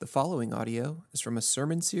following audio is from a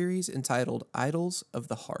sermon series entitled Idols of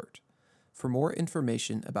the Heart. For more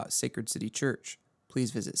information about Sacred City Church,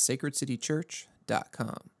 please visit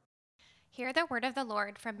sacredcitychurch.com. Hear the word of the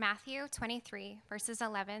Lord from Matthew 23, verses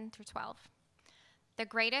 11 through 12. The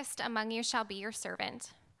greatest among you shall be your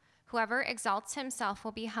servant. Whoever exalts himself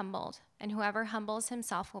will be humbled, and whoever humbles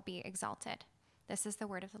himself will be exalted. This is the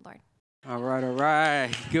word of the Lord. All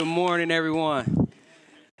right. Good morning, everyone.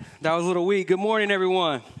 That was a little weak. Good morning,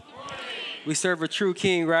 everyone. We serve a true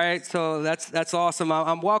king, right? So that's awesome.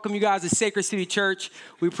 I'm welcome you guys to Sacred City Church.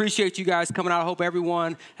 We appreciate you guys coming out. I hope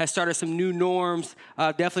everyone has started some new norms,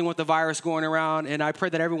 definitely with the virus going around, and I pray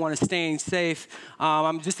that everyone is staying safe.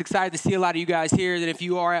 I'm just excited to see a lot of you guys here, and if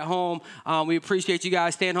you are at home, we appreciate you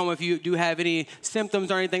guys staying home if you do have any symptoms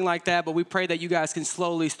or anything like that, but we pray that you guys can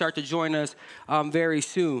slowly start to join us very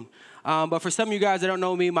soon. But for some of you guys that don't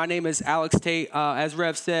know me, my name is Alex Tate. As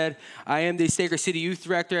Rev said, I am the Sacred City Youth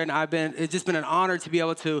Director, and it's just been an honor to be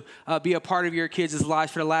able to be a part of your kids'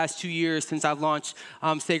 lives for the last 2 years since I've launched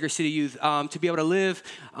Sacred City Youth. To be able to live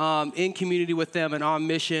in community with them and on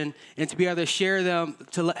mission, and to be able to share them,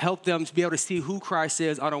 to help them to be able to see who Christ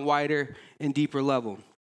is on a wider and deeper level.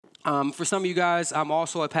 For some of you guys, I'm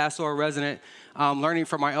also a pastoral resident, learning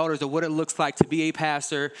from my elders of what it looks like to be a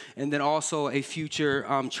pastor and then also a future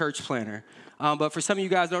church planner. But for some of you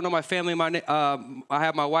guys that don't know my family, I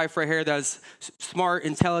have my wife right here that's smart,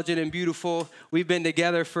 intelligent, and beautiful. We've been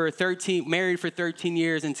together married for 13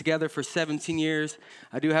 years and together for 17 years.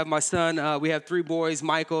 I do have my son. We have 3 boys.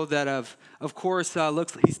 Michael that of course,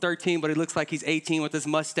 he's 13, but he looks like he's 18 with his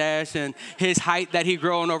mustache and his height that he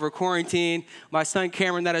grown over quarantine. My son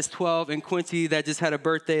Cameron that is 12, and Quincy that just had a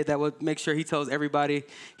birthday that would make sure he tells everybody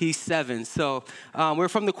he's 7. So we're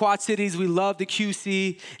from the Quad Cities. We love the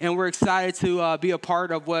QC, and we're excited to be a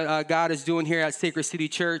part of what God is doing here at Sacred City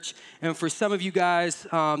Church. And for some of you guys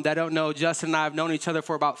that don't know, Justin and I have known each other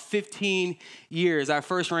for about 15 years. I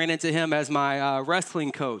first ran into him as my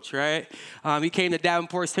wrestling coach, right? He came to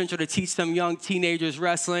Davenport Central to teach some young teenagers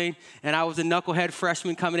wrestling, and I was a knucklehead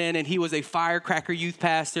freshman coming in, and he was a firecracker youth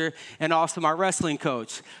pastor and also my wrestling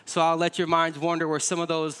coach. So I'll let your minds wonder where some of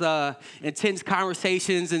those intense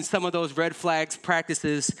conversations and some of those red flags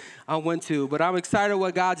practices I went to. But I'm excited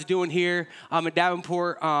what God's doing here in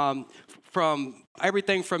Davenport, from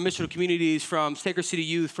everything from missional communities, from Sacred City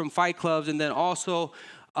Youth, from fight clubs, and then also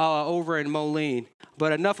over in Moline.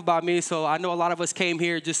 But enough about me. So I know a lot of us came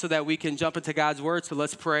here just so that we can jump into God's word. So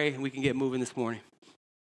let's pray and we can get moving this morning.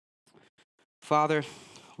 Father,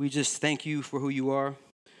 we just thank you for who you are.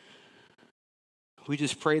 We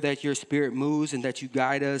just pray that your spirit moves and that you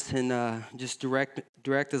guide us and just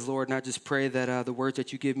direct us, Lord. And I just pray that the words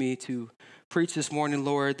that you give me to preach this morning,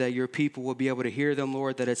 Lord, that your people will be able to hear them,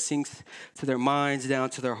 Lord, that it sinks to their minds, down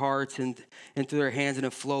to their hearts, and through their hands, and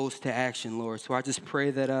it flows to action, Lord. So I just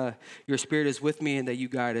pray that your spirit is with me and that you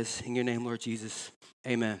guide us. In your name, Lord Jesus,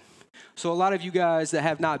 amen. So a lot of you guys that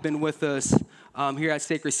have not been with us here at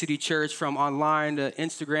Sacred City Church, from online to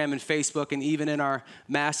Instagram and Facebook, and even in our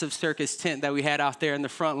massive circus tent that we had out there in the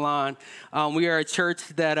front lawn. We are a church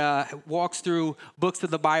that walks through books of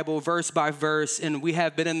the Bible verse by verse, and we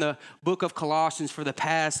have been in the book of Colossians for the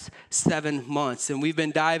past 7 months, and we've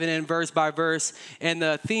been diving in verse by verse, and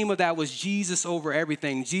the theme of that was Jesus over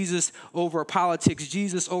everything, Jesus over politics,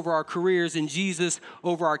 Jesus over our careers, and Jesus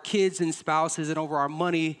over our kids and spouses, and over our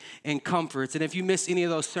money and comforts. And if you missed any of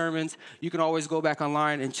those sermons, you can always go back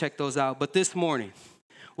online and check those out. But this morning,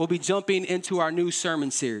 we'll be jumping into our new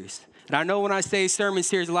sermon series. And I know when I say sermon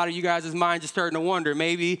series, a lot of you guys' minds are starting to wonder,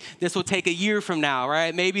 maybe this will take a year from now,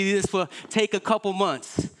 right? Maybe this will take a couple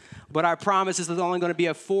months. But I promise this is only going to be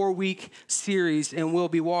a 4-week series, and we'll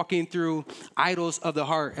be walking through idols of the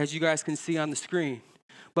heart, as you guys can see on the screen.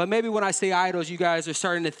 But maybe when I say idols, you guys are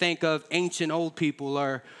starting to think of ancient old people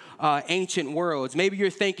or ancient worlds. Maybe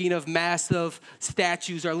you're thinking of massive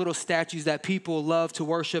statues or little statues that people love to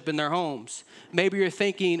worship in their homes. Maybe you're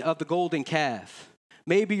thinking of the golden calf.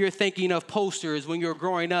 Maybe you're thinking of posters when you're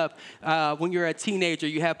growing up, when you're a teenager,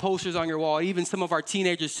 you have posters on your wall, even some of our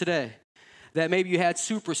teenagers today, that maybe you had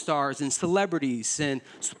superstars and celebrities and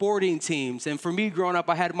sporting teams. And for me growing up,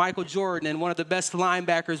 I had Michael Jordan and one of the best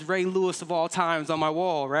linebackers, Ray Lewis of all times, on my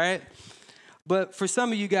wall, right? But for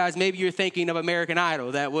some of you guys, maybe you're thinking of American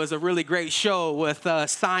Idol. That was a really great show with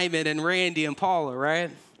Simon and Randy and Paula,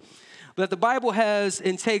 right? But the Bible has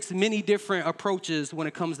and takes many different approaches when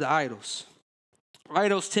it comes to idols.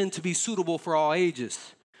 Idols tend to be suitable for all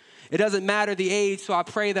ages. It doesn't matter the age, so I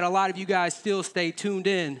pray that a lot of you guys still stay tuned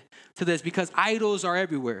in to this, because idols are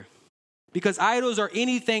everywhere. Because idols are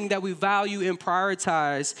anything that we value and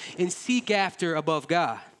prioritize and seek after above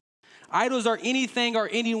God. Idols are anything or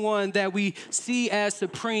anyone that we see as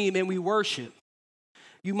supreme and we worship.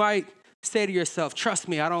 You might say to yourself, trust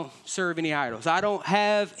me, I don't serve any idols. I don't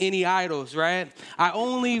have any idols, right? I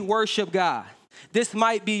only worship God. This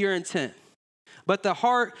might be your intent. But the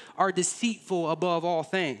heart are deceitful above all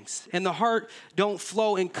things, and the heart don't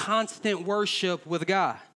flow in constant worship with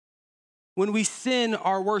God. When we sin,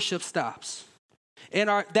 our worship stops. And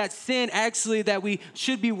that sin actually that we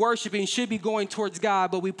should be worshiping should be going towards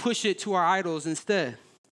God, but we push it to our idols instead.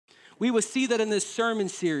 We will see that in this sermon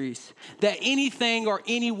series, that anything or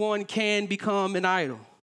anyone can become an idol.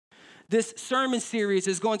 This sermon series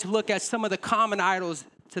is going to look at some of the common idols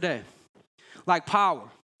today, like power,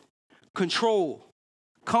 control,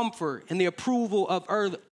 comfort, and the approval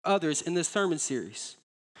of others in this sermon series.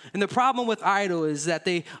 And the problem with idol is that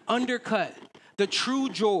they undercut the true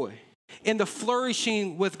joy and the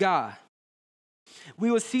flourishing with God. We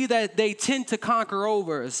will see that they tend to conquer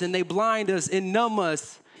over us, and they blind us and numb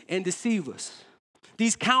us and deceive us.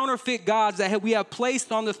 These counterfeit gods that we have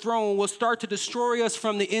placed on the throne will start to destroy us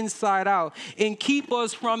from the inside out and keep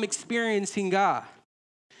us from experiencing God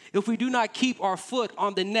if we do not keep our foot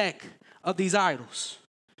on the neck of these idols.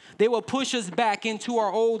 They will push us back into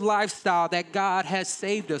our old lifestyle that God has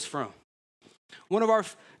saved us from.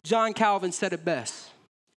 John Calvin said it best.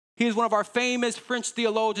 He is one of our famous French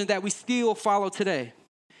theologians that we still follow today.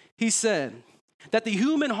 He said that the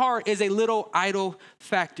human heart is a little idol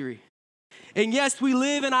factory. And yes, we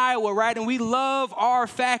live in Iowa, right? And we love our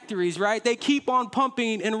factories, right? They keep on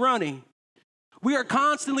pumping and running. We are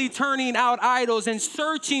constantly turning out idols and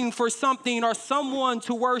searching for something or someone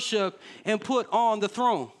to worship and put on the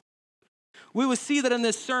throne. We will see that in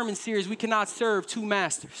this sermon series, we cannot serve two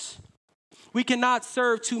masters. We cannot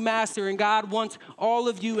serve two masters, and God wants all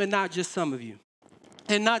of you and not just some of you.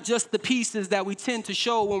 And not just the pieces that we tend to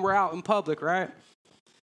show when we're out in public, right?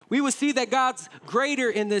 We will see that God's greater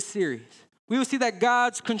in this series. We will see that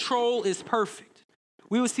God's control is perfect.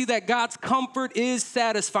 We will see that God's comfort is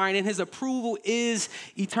satisfying and his approval is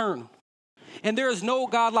eternal. And there is no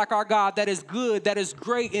God like our God that is good, that is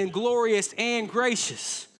great and glorious and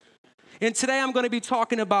gracious. And today I'm going to be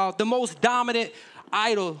talking about the most dominant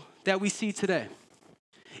idol that we see today.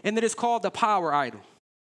 And that is called the power idol.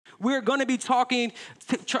 We're going to be trying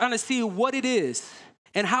to see what it is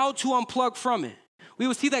and how to unplug from it. We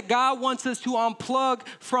will see that God wants us to unplug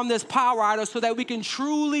from this power idol so that we can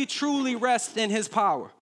truly, truly rest in his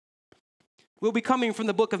power. We'll be coming from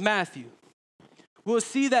the book of Matthew. We'll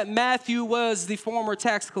see that Matthew was the former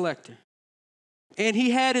tax collector. And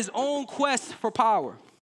he had his own quest for power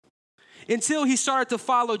until he started to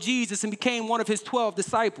follow Jesus and became one of his 12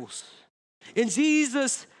 disciples. And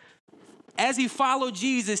Jesus, as he followed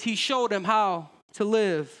Jesus, he showed him how to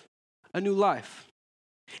live a new life.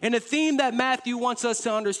 And the theme that Matthew wants us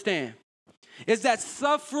to understand is that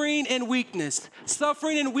suffering and weakness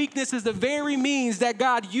is the very means that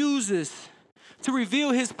God uses to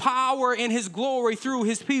reveal his power and his glory through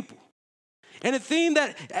his people. And the theme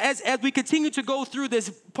that as we continue to go through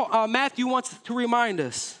this, Matthew wants to remind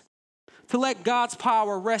us to let God's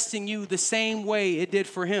power rest in you the same way it did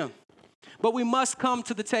for him. But we must come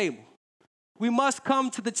to the table. We must come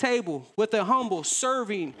to the table with a humble,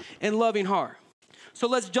 serving, and loving heart. So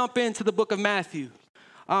let's jump into the book of Matthew.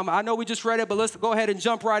 I know we just read it, but let's go ahead and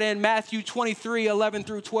jump right in. Matthew 23, 11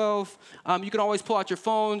 through 12. You can always pull out your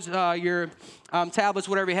phones, your tablets,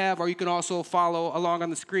 whatever you have, or you can also follow along on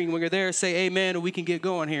the screen. When you're there, say amen, and we can get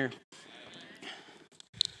going here.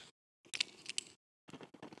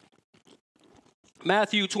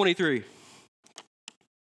 Matthew 23.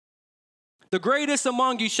 The greatest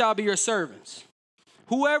among you shall be your servants.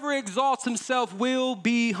 Whoever exalts himself will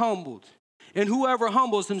be humbled, and whoever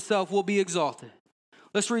humbles himself will be exalted.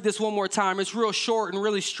 Let's read this one more time. It's real short and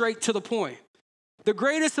really straight to the point. The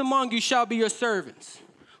greatest among you shall be your servants.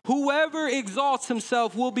 Whoever exalts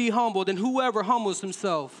himself will be humbled, and whoever humbles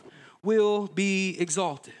himself will be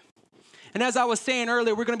exalted. And as I was saying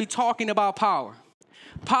earlier, we're going to be talking about power.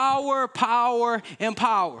 Power, power, and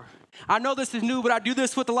power. I know this is new, but I do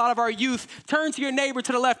this with a lot of our youth. Turn to your neighbor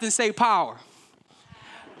to the left and say power.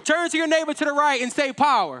 Turn to your neighbor to the right and say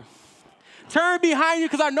power. Turn behind you,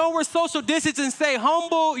 because I know we're social distance, and say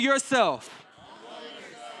humble yourself.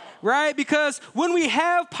 Right? Because when we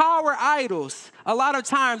have power idols, a lot of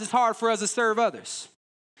times it's hard for us to serve others.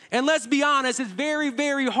 And let's be honest, it's very,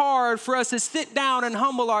 very hard for us to sit down and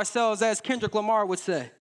humble ourselves, as Kendrick Lamar would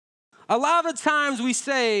say. A lot of times we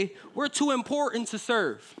say we're too important to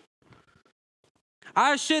serve.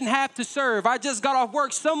 I shouldn't have to serve. I just got off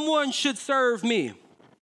work. Someone should serve me.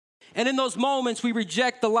 And in those moments, we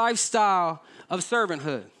reject the lifestyle of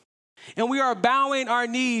servanthood. and we are bowing our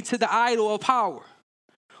knee to the idol of power.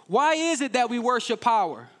 Why is it that we worship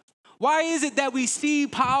power? Why is it that we see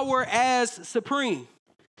power as supreme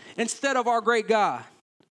instead of our great God?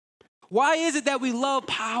 Why is it that we love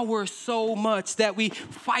power so much that we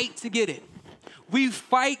fight to get it? We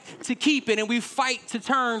fight to keep it, and we fight to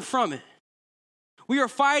turn from it. We are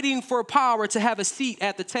fighting for power to have a seat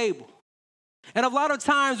at the table. And a lot of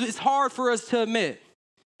times it's hard for us to admit.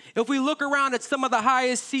 If we look around at some of the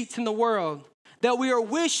highest seats in the world that we are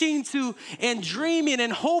wishing to and dreaming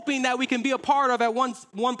and hoping that we can be a part of at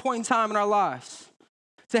one point in time in our lives,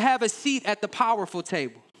 to have a seat at the powerful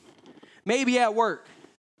table, maybe at work,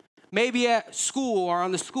 maybe at school or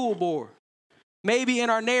on the school board, maybe in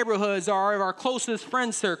our neighborhoods or our closest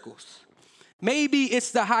friend circles. Maybe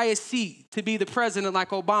it's the highest seat to be the president like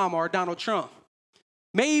Obama or Donald Trump.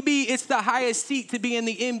 Maybe it's the highest seat to be in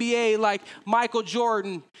the NBA like Michael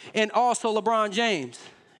Jordan and also LeBron James.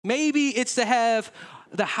 Maybe it's to have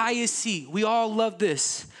the highest seat. We all love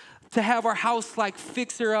this. To have our house like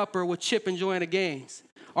Fixer Upper with Chip and Joanna Gaines.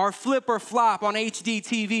 Or Flip or Flop on HD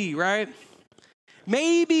TV, right?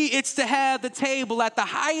 Maybe it's to have the table at the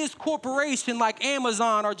highest corporation like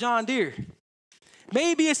Amazon or John Deere.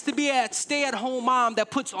 Maybe it's to be a stay-at-home mom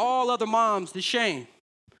that puts all other moms to shame.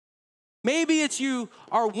 Maybe it's you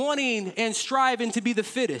are wanting and striving to be the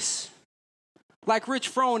fittest, like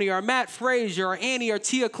Rich Froning or Matt Frazier or Annie or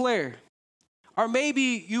Tia Claire. Or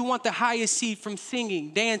maybe you want the highest seat from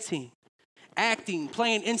singing, dancing, acting,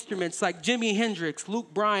 playing instruments like Jimi Hendrix,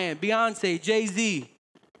 Luke Bryan, Beyonce, Jay-Z,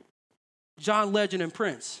 John Legend, and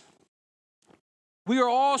Prince. We are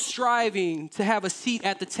all striving to have a seat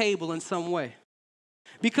at the table in some way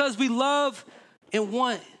because we love and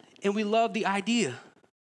want and we love the idea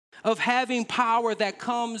of having power that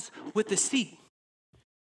comes with the seat.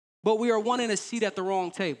 But we are wanting a seat at the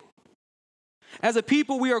wrong table. As a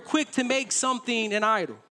people, we are quick to make something an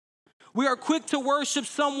idol. We are quick to worship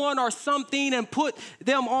someone or something and put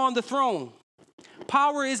them on the throne.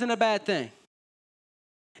 Power isn't a bad thing.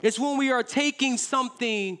 It's when we are taking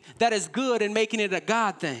something that is good and making it a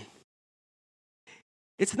God thing.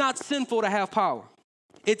 It's not sinful to have power.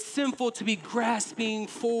 It's sinful to be grasping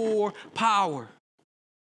for power.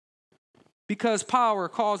 Because power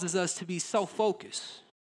causes us to be self-focused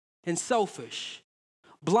and selfish,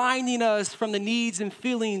 blinding us from the needs and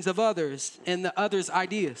feelings of others and the others'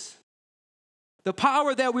 ideas. The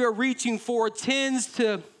power that we are reaching for tends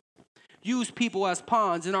to use people as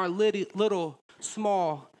pawns in our little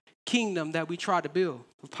small kingdom that we try to build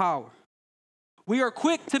with power. We are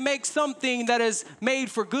quick to make something that is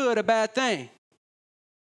made for good a bad thing.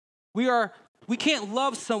 We can't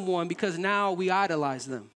love someone because now we idolize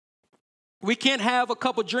them. We can't have a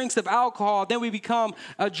couple drinks of alcohol, then we become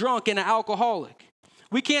a drunk and an alcoholic.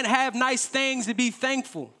 We can't have nice things and be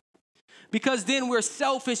thankful because then we're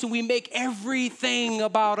selfish and we make everything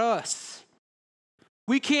about us.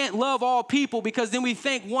 We can't love all people because then we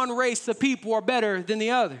think one race of people are better than the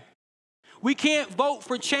other. We can't vote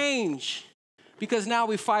for change because now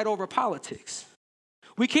we fight over politics.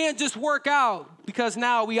 We can't just work out because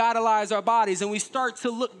now we idolize our bodies and we start to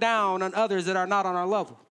look down on others that are not on our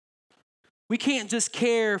level. We can't just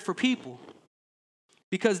care for people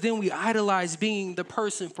because then we idolize being the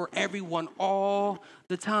person for everyone all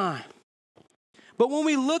the time. But when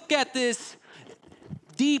we look at this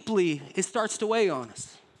deeply, it starts to weigh on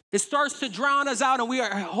us. It starts to drown us out and we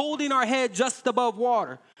are holding our head just above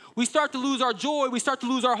water. We start to lose our joy. We start to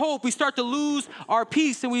lose our hope. We start to lose our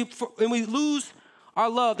peace and we lose our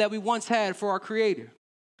love that we once had for our Creator.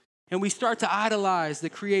 And we start to idolize the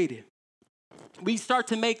Creator. We start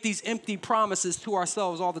to make these empty promises to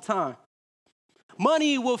ourselves all the time.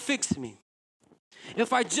 Money will fix me.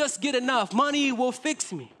 If I just get enough, money will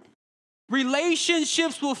fix me.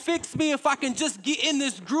 Relationships will fix me if I can just get in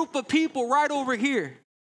this group of people right over here.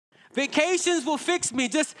 Vacations will fix me.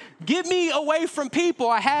 Just get me away from people.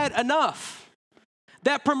 I had enough.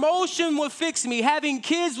 That promotion will fix me. Having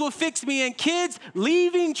kids will fix me. And kids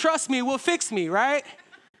leaving, trust me, will fix me, right?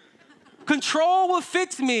 Control will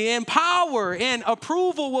fix me, and power and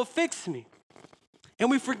approval will fix me.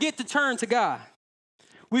 And we forget to turn to God.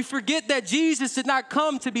 We forget that Jesus did not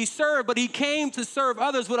come to be served, but he came to serve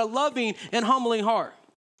others with a loving and humbling heart.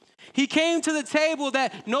 He came to the table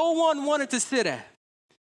that no one wanted to sit at.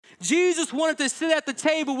 Jesus wanted to sit at the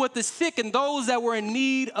table with the sick and those that were in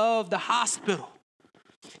need of the hospital.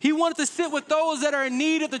 He wanted to sit with those that are in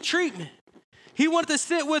need of the treatment. He wanted to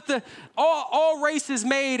sit with all races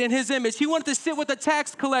made in his image. He wanted to sit with the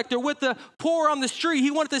tax collector, with the poor on the street. He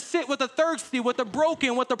wanted to sit with the thirsty, with the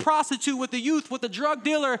broken, with the prostitute, with the youth, with the drug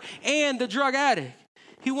dealer, and the drug addict.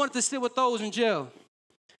 He wanted to sit with those in jail.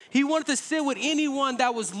 He wanted to sit with anyone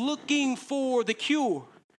that was looking for the cure,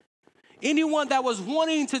 anyone that was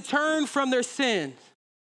wanting to turn from their sins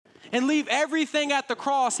and leave everything at the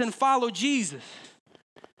cross and follow Jesus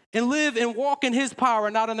and live and walk in his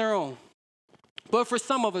power, not on their own. But for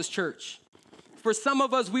some of us, church, for some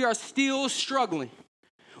of us, we are still struggling.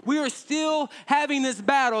 We are still having this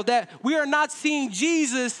battle that we are not seeing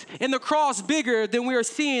Jesus in the cross bigger than we are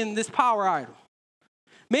seeing this power idol.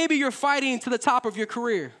 Maybe you're fighting to the top of your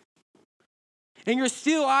career, and you're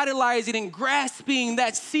still idolizing and grasping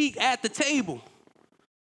that seat at the table.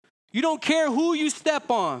 You don't care who you step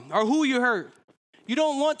on or who you hurt. You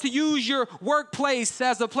don't want to use your workplace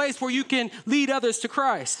as a place where you can lead others to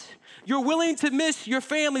Christ. You're willing to miss your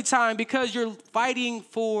family time because you're fighting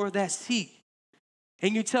for that seat.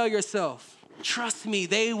 And you tell yourself, trust me,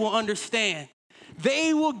 they will understand.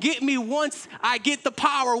 They will get me once I get the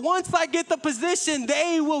power. Once I get the position,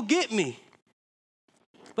 they will get me.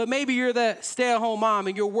 But maybe you're that stay-at-home mom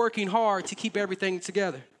and you're working hard to keep everything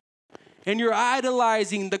together. And you're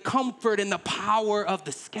idolizing the comfort and the power of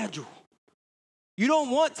the schedule. You don't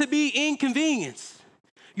want to be inconvenienced.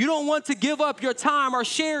 You don't want to give up your time or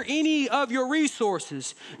share any of your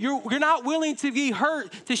resources. You're not willing to be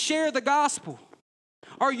hurt to share the gospel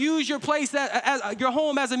or use your place as your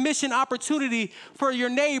home as a mission opportunity for your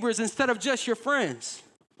neighbors instead of just your friends.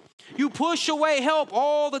 You push away help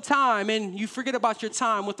all the time and you forget about your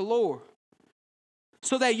time with the Lord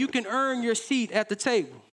so that you can earn your seat at the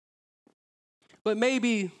table. But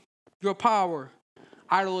maybe your power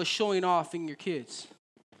idol is showing off in your kids.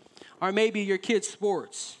 Or maybe your kids'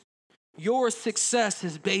 sports. Your success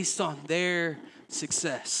is based on their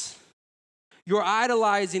success. You're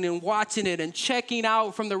idolizing and watching it and checking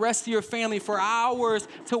out from the rest of your family for hours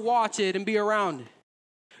to watch it and be around it.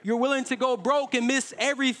 You're willing to go broke and miss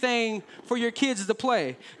everything for your kids to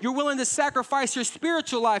play. You're willing to sacrifice your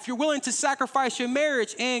spiritual life. You're willing to sacrifice your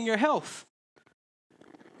marriage and your health.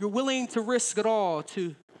 You're willing to risk it all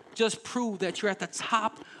to just prove that you're at the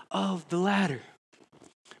top of the ladder.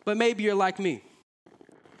 But maybe you're like me.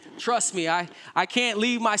 Trust me, I can't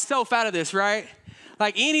leave myself out of this, right?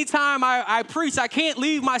 Like anytime I preach, I can't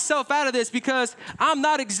leave myself out of this because I'm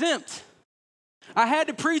not exempt. I had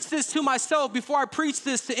to preach this to myself before I preach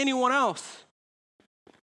this to anyone else.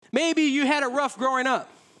 Maybe you had it rough growing up.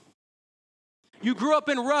 You grew up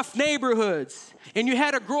in rough neighborhoods and you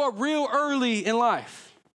had to grow up real early in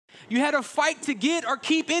life. You had to fight to get or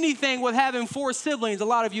keep anything with having 4 siblings. A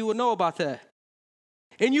lot of you would know about that.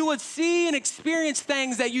 And you would see and experience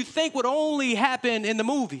things that you think would only happen in the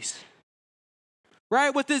movies.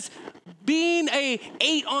 Right? With this being a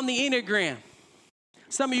 8 on the Enneagram.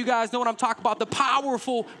 Some of you guys know what I'm talking about, the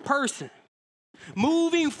powerful person.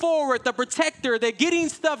 Moving forward, the protector, the getting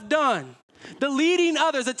stuff done, the leading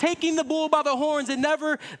others, the taking the bull by the horns and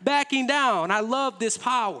never backing down. I love this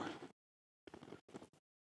power.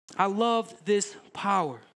 I love this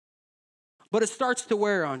power. But it starts to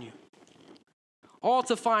wear on you. All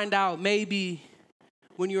to find out maybe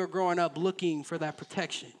when you were growing up looking for that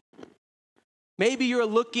protection. Maybe you're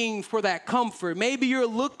looking for that comfort. Maybe you're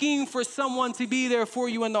looking for someone to be there for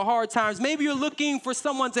you in the hard times. Maybe you're looking for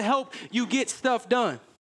someone to help you get stuff done.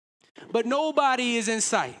 But nobody is in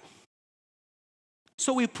sight.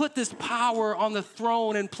 So we put this power on the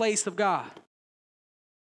throne in place of God.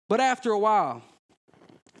 But after a while,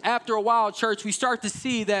 church, we start to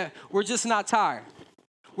see that we're just not tired.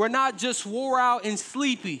 We're not just wore out and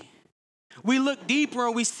sleepy. We look deeper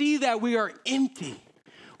and we see that we are empty.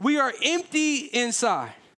 We are empty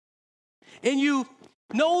inside. And you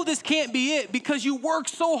know this can't be it because you work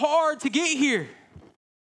so hard to get here.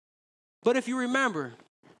 But if you remember,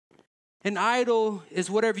 an idol is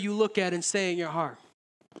whatever you look at and say in your heart,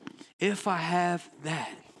 if I have that,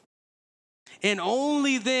 and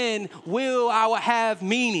only then will I have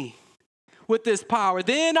meaning with this power.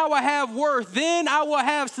 Then I will have worth. Then I will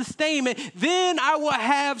have sustainment. Then I will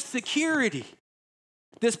have security.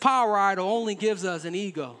 This power idol only gives us an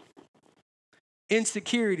ego,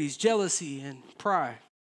 insecurities, jealousy, and pride.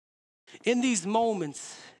 In these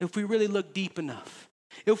moments, if we really look deep enough,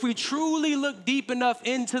 if we truly look deep enough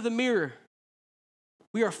into the mirror,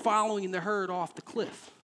 we are following the herd off the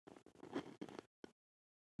cliff.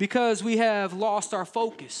 Because we have lost our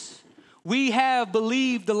focus. We have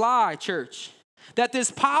believed the lie, church, that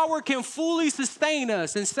this power can fully sustain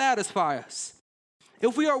us and satisfy us.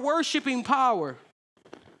 If we are worshiping power,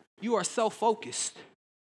 you are self-focused.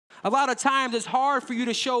 A lot of times it's hard for you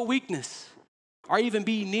to show weakness or even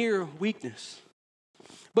be near weakness.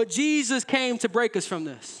 But Jesus came to break us from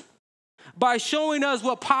this by showing us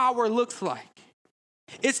what power looks like.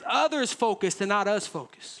 It's others focused and not us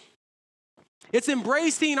focused. It's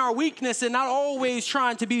embracing our weakness and not always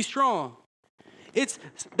trying to be strong. It's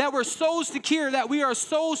that we're so secure, that we are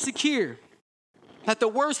so secure that the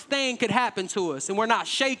worst thing could happen to us and we're not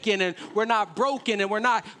shaken and we're not broken and we're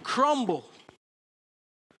not crumbled.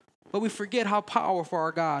 But we forget how powerful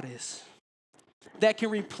our God is, that can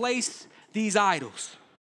replace these idols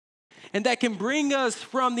and that can bring us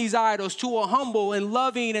from these idols to a humble and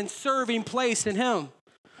loving and serving place in Him,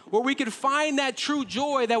 where we can find that true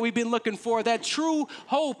joy that we've been looking for, that true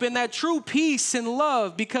hope and that true peace and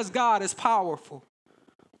love, because God is powerful,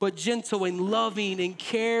 but gentle and loving and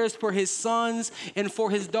cares for His sons and for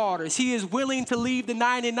His daughters. He is willing to leave the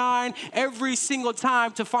 99 every single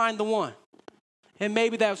time to find the one. And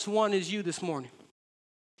maybe that one is you this morning.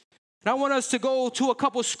 And I want us to go to a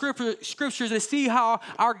couple scriptures to see how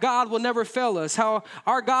our God will never fail us, how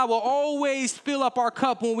our God will always fill up our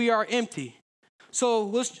cup when we are empty. So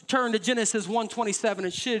let's turn to Genesis 1:27.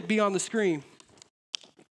 It should be on the screen.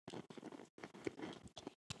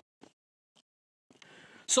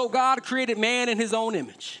 So God created man in His own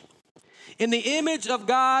image. In the image of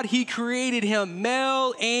God, He created him,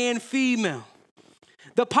 male and female.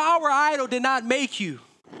 The power idol did not make you.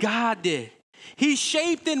 God did. He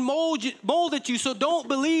shaped and molded you. So don't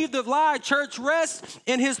believe the lie, church. Rest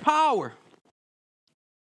in His power.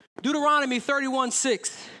 Deuteronomy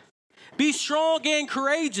 31:6. Be strong and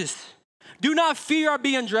courageous. Do not fear or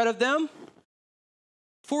be in dread of them.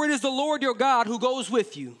 For it is the Lord your God who goes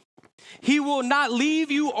with you. He will not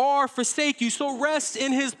leave you or forsake you, so rest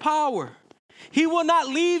in His power. He will not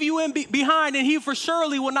leave you behind, and He for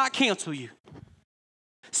surely will not cancel you.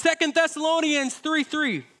 2 Thessalonians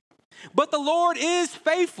 3:3. But the Lord is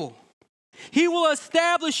faithful. He will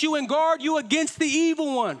establish you and guard you against the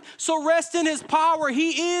evil one. So rest in His power.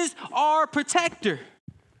 He is our protector.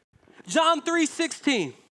 John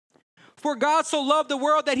 3:16. For God so loved the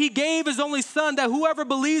world that He gave His only Son, that whoever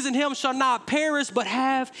believes in Him shall not perish but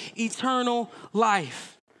have eternal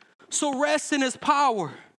life. So rest in His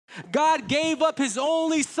power. God gave up His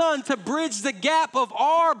only Son to bridge the gap of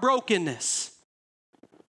our brokenness.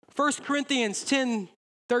 1 Corinthians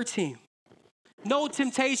 10:13. No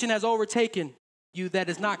temptation has overtaken you that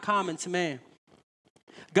is not common to man.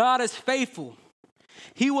 God is faithful.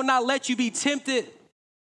 He will not let you be tempted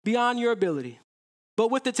beyond your ability. But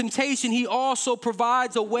with the temptation, He also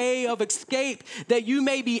provides a way of escape that you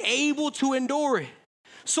may be able to endure it.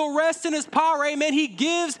 So rest in His power, amen. He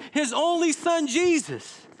gives His only Son,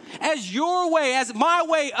 Jesus, as your way, as my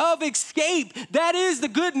way of escape. That is the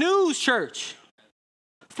good news, church.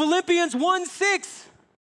 Philippians 1:6.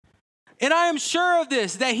 And I am sure of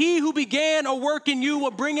this, that He who began a work in you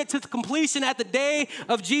will bring it to completion at the day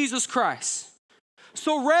of Jesus Christ.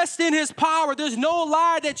 So rest in His power. There's no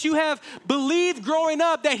lie that you have believed growing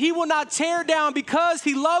up that He will not tear down, because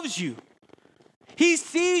He loves you. He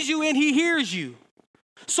sees you and He hears you.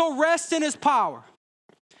 So rest in His power.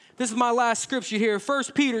 This is my last scripture here,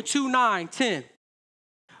 1 Peter 2:9-10.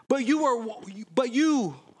 But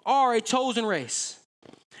you are a chosen race,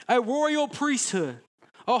 a royal priesthood,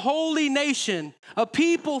 a holy nation, a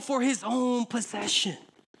people for His own possession,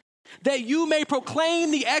 that you may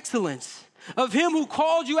proclaim the excellence of Him who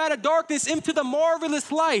called you out of darkness into the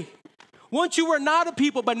marvelous light. Once you were not a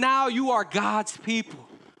people, but now you are God's people.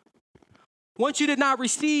 Once you did not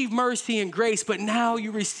receive mercy and grace, but now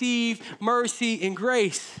you receive mercy and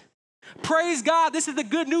grace. Praise God. This is the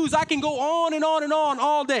good news. I can go on and on and on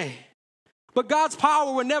all day, but God's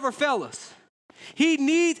power will never fail us.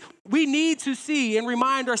 We need to see and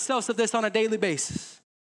remind ourselves of this on a daily basis.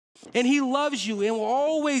 And He loves you and will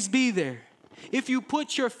always be there if you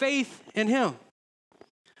put your faith in Him.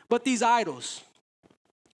 But these idols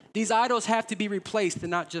have to be replaced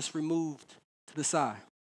and not just removed to the side.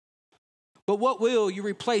 But what will you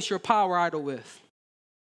replace your power idol with?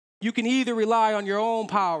 You can either rely on your own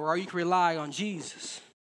power or you can rely on Jesus.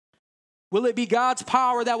 Will it be God's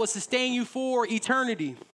power that will sustain you for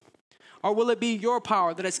eternity? Or will it be your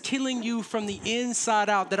power that is killing you from the inside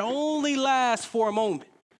out, that only lasts for a moment?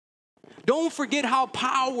 Don't forget how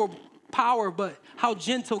power, but how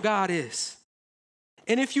gentle God is.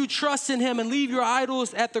 And if you trust in Him and leave your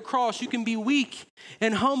idols at the cross, you can be weak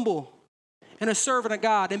and humble and a servant of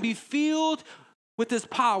God and be filled with His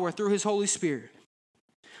power through His Holy Spirit.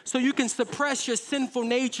 So you can suppress your sinful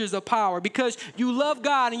natures of power because you love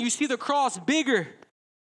God and you see the cross bigger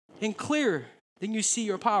and clearer than you see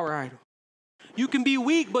your power idol. You can be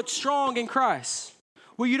weak but strong in Christ,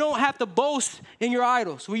 where you don't have to boast in your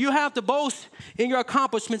idols, where you have to boast in your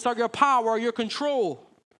accomplishments or your power or your control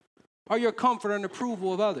or your comfort and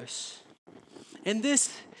approval of others. And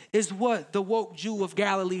this is what the woke Jew of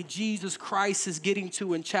Galilee, Jesus Christ, is getting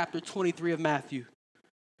to in chapter 23 of Matthew.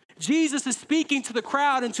 Jesus is speaking to the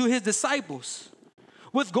crowd and to his disciples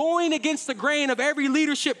with going against the grain of every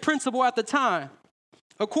leadership principle at the time.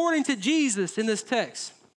 According to Jesus in this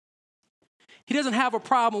text, he doesn't have a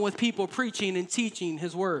problem with people preaching and teaching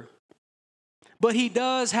his word. But he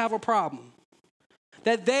does have a problem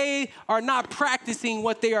that they are not practicing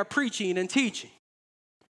what they are preaching and teaching.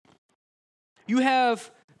 You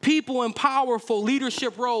have people in powerful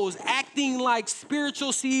leadership roles acting like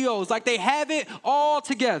spiritual CEOs, like they have it all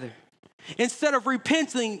together, instead of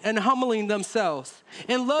repenting and humbling themselves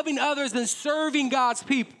and loving others and serving God's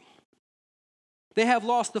people. They have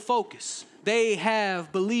lost the focus. They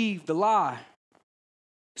have believed the lie.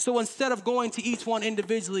 So instead of going to each one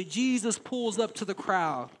individually, Jesus pulls up to the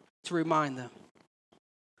crowd to remind them,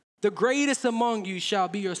 the greatest among you shall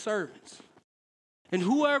be your servants. And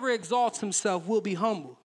whoever exalts himself will be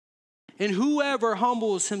humbled. And whoever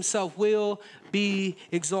humbles himself will be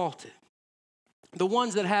exalted. The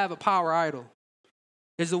ones that have a power idol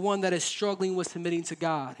is the one that is struggling with submitting to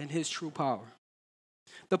God and his true power.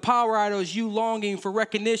 The power idol is you longing for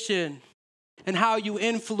recognition and how you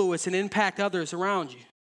influence and impact others around you.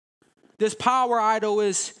 This power idol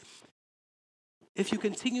is, if you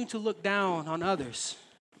continue to look down on others,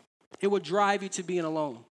 it will drive you to being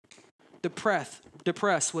alone,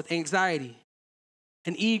 depressed with anxiety,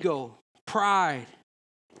 an ego, pride,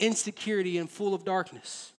 insecurity, and full of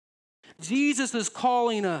darkness. Jesus is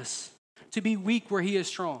calling us to be weak where he is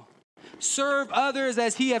strong. Serve others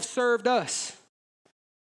as he has served us.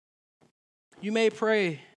 You may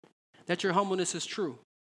pray that your humbleness is true,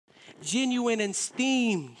 genuine and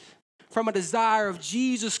steamed from a desire of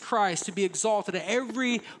Jesus Christ to be exalted in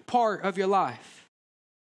every part of your life.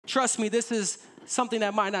 Trust me, this is something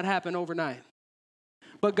that might not happen overnight,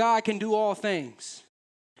 but God can do all things.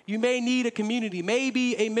 You may need a community,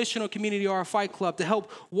 maybe a missional community or a fight club to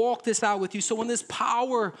help walk this out with you. So when this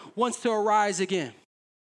power wants to arise again,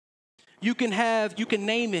 you can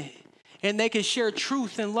name it, and they can share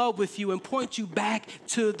truth and love with you and point you back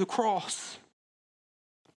to the cross.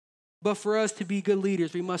 But for us to be good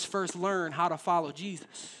leaders, we must first learn how to follow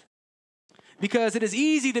Jesus. Because it is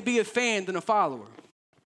easy to be a fan than a follower.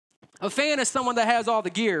 A fan is someone that has all the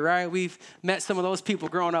gear, right? We've met some of those people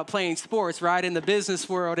growing up playing sports, right? In the business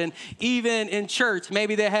world and even in church.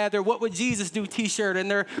 Maybe they had their "What Would Jesus Do" t-shirt and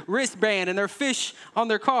their wristband and their fish on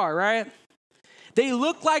their car, right? They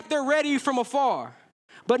look like they're ready from afar,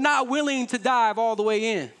 but not willing to dive all the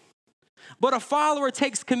way in. But a follower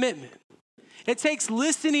takes commitment. It takes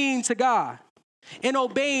listening to God and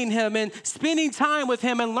obeying him and spending time with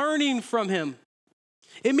him and learning from him.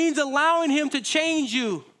 It means allowing him to change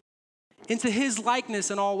you into his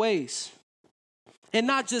likeness in all ways, and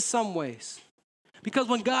not just some ways. Because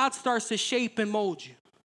when God starts to shape and mold you,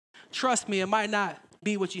 trust me, it might not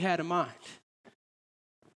be what you had in mind.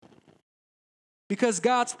 Because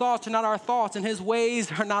God's thoughts are not our thoughts, and his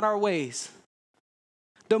ways are not our ways.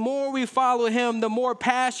 The more we follow him, the more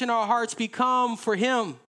passion our hearts become for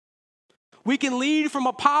him. We can lead from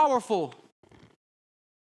a powerful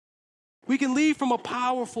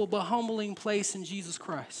but humbling place in Jesus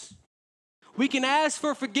Christ. We can ask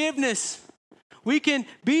for forgiveness. We can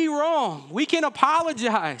be wrong. We can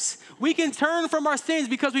apologize. We can turn from our sins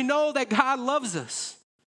because we know that God loves us.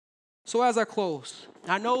 So as I close,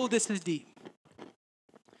 I know this is deep,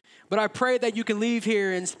 but I pray that you can leave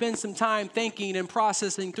here and spend some time thinking and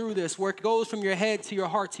processing through this, where it goes from your head to your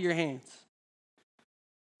heart to your hands.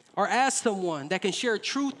 Or ask someone that can share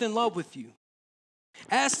truth and love with you.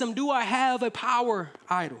 Ask them, do I have a power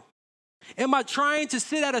idol? Am I trying to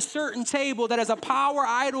sit at a certain table that is a power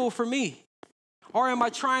idol for me? Or am I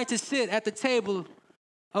trying to sit at the table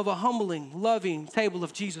of a humbling, loving table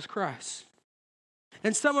of Jesus Christ?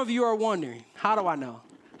 And some of you are wondering, how do I know?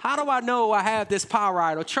 How do I know I have this power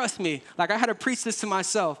idol? Trust me, like I had to preach this to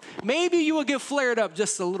myself. Maybe you will get flared up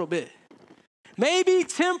just a little bit. Maybe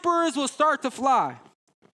tempers will start to fly.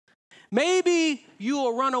 Maybe you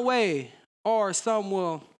will run away, or some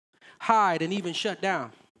will hide and even shut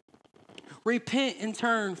down. Repent and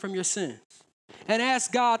turn from your sins and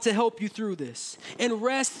ask God to help you through this, and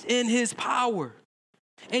rest in his power,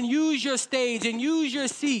 and use your stage and use your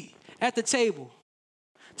seat at the table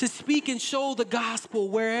to speak and show the gospel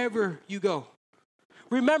wherever you go.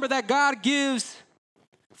 Remember that God gives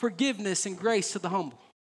forgiveness and grace to the humble.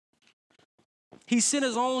 He sent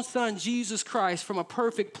his own son, Jesus Christ, from a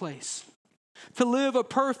perfect place to live a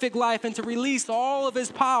perfect life and to release all of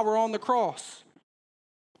his power on the cross.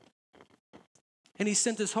 And he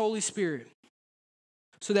sent his Holy Spirit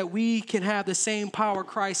so that we can have the same power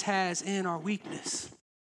Christ has in our weakness.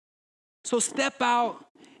 So step out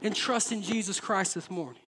and trust in Jesus Christ this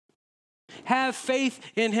morning. Have faith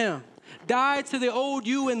in him. Die to the old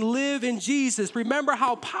you and live in Jesus. Remember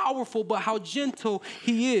how powerful but how gentle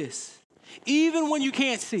he is. Even when you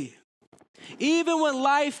can't see. Even when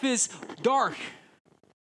life is dark.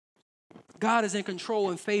 God is in control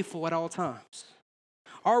and faithful at all times.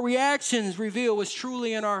 Our reactions reveal what's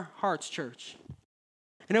truly in our hearts, church.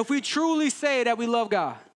 And if we truly say that we love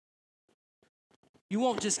God, you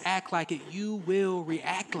won't just act like it, you will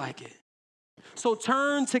react like it. So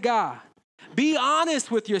turn to God. Be honest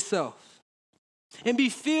with yourself. And be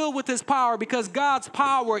filled with his power, because God's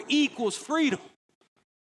power equals freedom.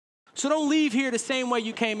 So don't leave here the same way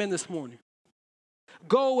you came in this morning.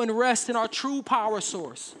 Go and rest in our true power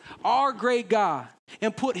source, our great God,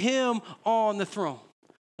 and put him on the throne.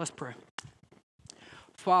 Let's pray.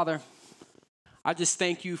 Father, I just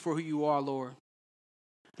thank you for who you are, Lord.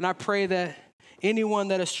 And I pray that anyone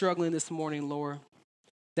that is struggling this morning, Lord,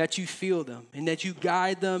 that you feel them and that you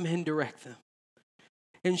guide them and direct them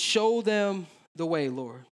and show them the way,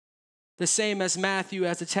 Lord. The same as Matthew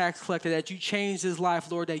as a tax collector, that you changed his life,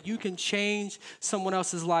 Lord, that you can change someone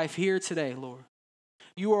else's life here today, Lord.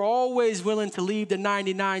 You are always willing to leave the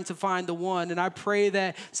 99 to find the one. And I pray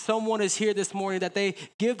that someone is here this morning, that they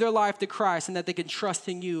give their life to Christ and that they can trust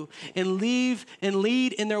in you and lead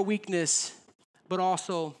in their weakness, but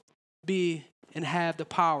also be and have the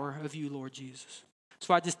power of you, Lord Jesus.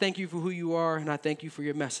 So I just thank you for who you are, and I thank you for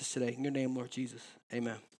your message today. In your name, Lord Jesus,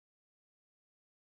 amen.